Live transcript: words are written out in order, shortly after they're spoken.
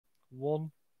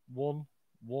1, 1,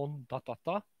 1, dot, dot,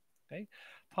 dot, okay,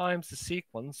 times the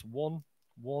sequence 1,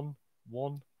 1,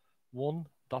 1, 1,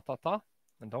 dot, dot, dot.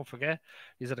 And don't forget,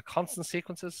 these are the constant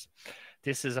sequences.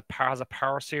 This is has a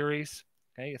power series.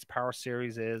 Okay, its power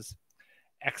series is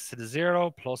x to the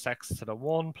 0 plus x to the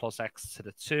 1 plus x to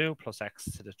the 2 plus x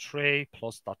to the 3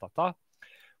 plus dot, dot, dot,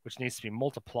 which needs to be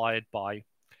multiplied by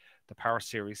the power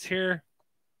series here,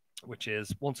 which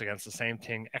is, once again, it's the same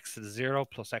thing, x to the 0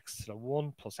 plus x to the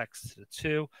 1 plus x to the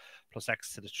 2 plus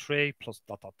x to the 3 plus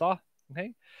dot, dot, dot,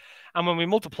 okay? And when we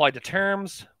multiply the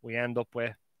terms, we end up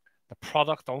with the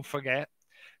product. Don't forget,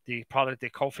 the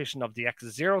coefficient of the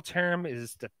x0 term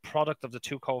is the product of the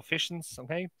two coefficients,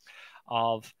 okay?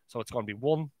 So it's going to be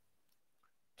 1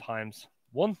 times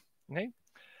 1, okay?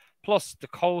 Plus the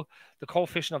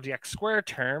coefficient of the x squared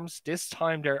terms, this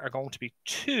time there are going to be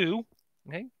 2,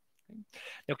 okay?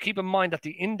 Now keep in mind that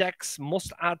the index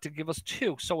must add to give us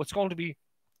 2. So it's going to be,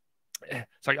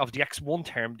 sorry, of the x1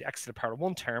 term, the x to the power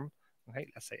 1 term,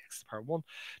 okay, let's say x to the power 1,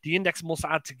 the index must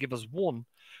add to give us 1.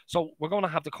 So we're going to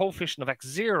have the coefficient of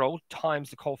x0 times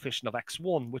the coefficient of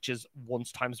x1, which is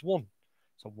 1s times 1.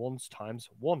 So 1s times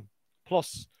 1.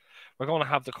 Plus, we're going to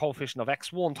have the coefficient of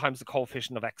x1 times the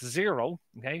coefficient of x0,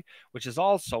 okay, which is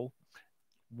also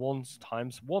 1s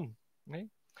times 1, okay?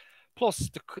 Plus,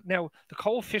 now the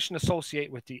coefficient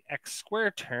associated with the x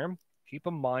squared term, keep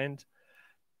in mind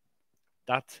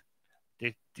that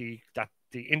the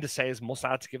indices must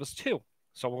add to give us 2.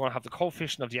 So we're going to have the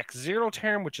coefficient of the x0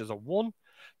 term, which is a 1,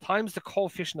 times the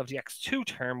coefficient of the x2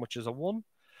 term, which is a 1,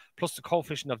 plus the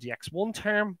coefficient of the x1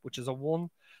 term, which is a 1,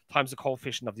 times the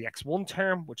coefficient of the x1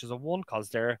 term, which is a 1, because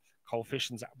their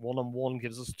coefficients at 1 and 1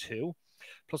 gives us 2.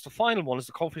 Plus the final one is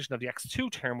the coefficient of the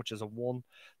x2 term, which is a 1,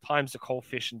 times the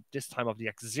coefficient this time of the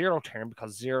x0 term,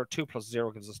 because 2 plus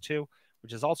 0 gives us 2,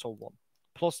 which is also 1,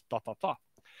 plus dot, dot, dot.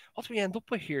 What do we end up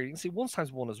with here? You can see 1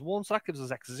 times 1 is 1, so that gives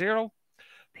us x0,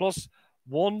 plus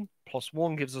 1 plus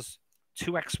 1 gives us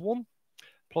 2x1,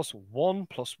 plus 1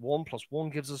 plus 1 plus 1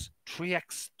 gives us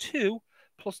 3x2,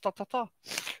 plus dot, dot, dot.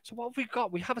 So what have we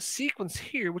got? We have a sequence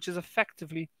here, which is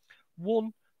effectively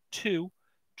 1, 2,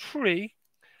 3,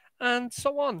 and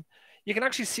so on. You can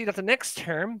actually see that the next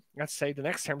term, let's say the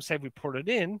next term, say we put it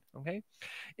in, okay,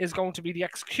 is going to be the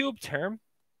x cubed term.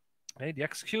 Okay, the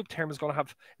x cubed term is going to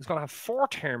have 4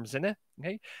 terms in it,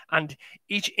 okay, and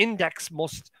each index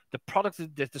must, the product,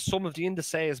 the sum of the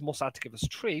indices must add to give us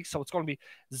 3. So it's going to be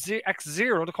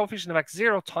x0, the coefficient of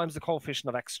x0 times the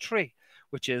coefficient of x3,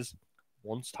 which is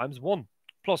 1 times 1,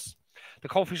 plus the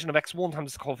coefficient of x1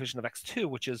 times the coefficient of x2,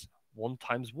 which is 1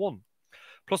 times 1,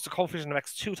 plus the coefficient of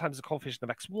x2 times the coefficient of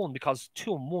x1, because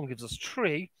 2 and 1 gives us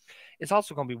 3, it's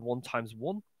also going to be 1 times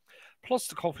 1, plus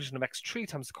the coefficient of x3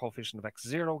 times the coefficient of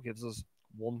x0 gives us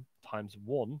 1 times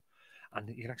 1. And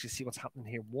you can actually see what's happening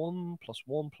here. 1 plus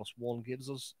 1 plus 1 gives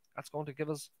us, that's going to give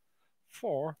us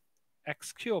 4x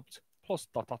cubed plus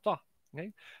dot, dot, dot.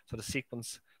 Okay, so the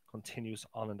sequence continues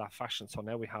on in that fashion. So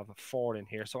now we have a 4 in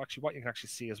here. So actually what you can actually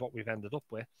see is what we've ended up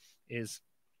with is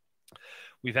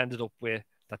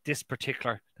that this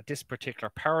particular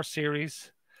power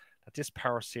series,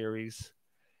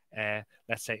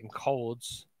 let's say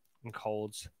encodes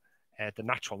the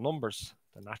natural numbers,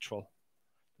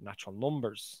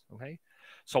 okay?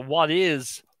 So what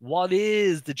is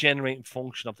the generating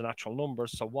function of the natural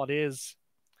numbers? So what is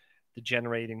the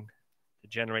generating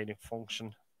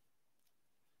function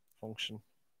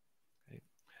okay,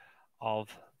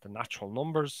 of the natural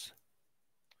numbers?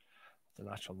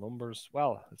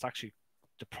 Well, it's actually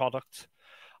the product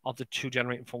of the two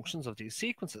generating functions of these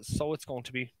sequences. So it's going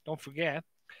to be, don't forget,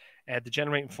 the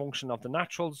generating function of the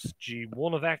naturals,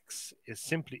 g1 of x, is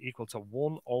simply equal to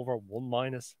 1 over 1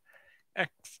 minus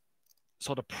x.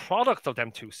 So the product of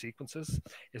them two sequences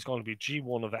is going to be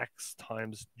g1 of x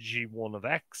times g1 of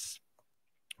x.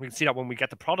 We can see that when we get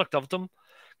the product of them,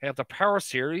 we have the power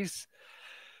series,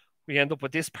 we end up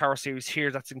with this power series here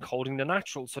that's encoding the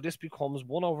naturals. So this becomes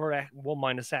 1 over 1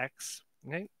 minus x,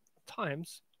 okay,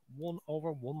 times 1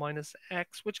 over 1 minus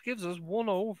x, which gives us 1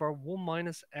 over 1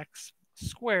 minus x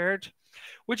squared,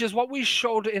 which is what we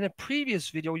showed in a previous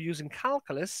video using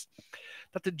calculus,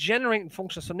 that the generating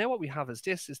function. So now what we have is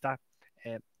this, is that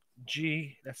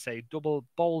g, let's say double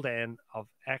bold n of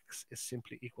x is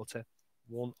simply equal to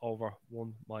 1 over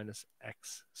 1 minus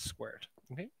x squared.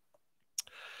 Okay.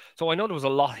 So I know there was a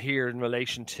lot here in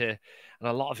relation to, and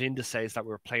a lot of indices that we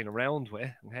were playing around with,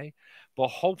 okay? But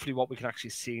hopefully what we can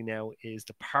actually see now is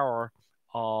the power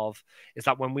is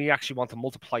that when we actually want to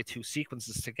multiply two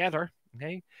sequences together,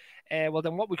 okay, well,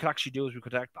 then what we could actually do is we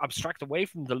could abstract away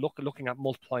from the looking at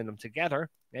multiplying them together,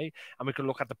 okay, and we could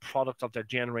look at the product of their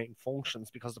generating functions,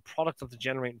 because the product of the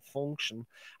generating function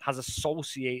has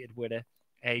associated with it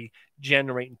a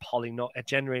generating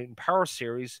power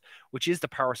series, which is the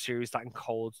power series that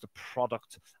encodes the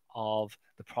product of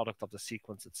the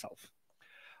sequence itself.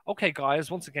 Okay,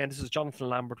 guys, once again, this is Jonathan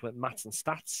Lambert with Maths and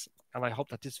Stats, and I hope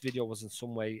that this video was in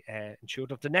some way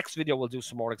intuitive. The next video will do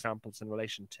some more examples in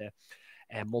relation to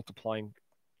multiplying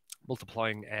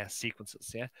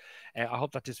sequences. Yeah, I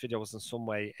hope that this video was in some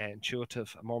way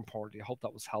intuitive, and more importantly, I hope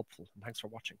that was helpful. And thanks for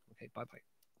watching. Okay, bye bye.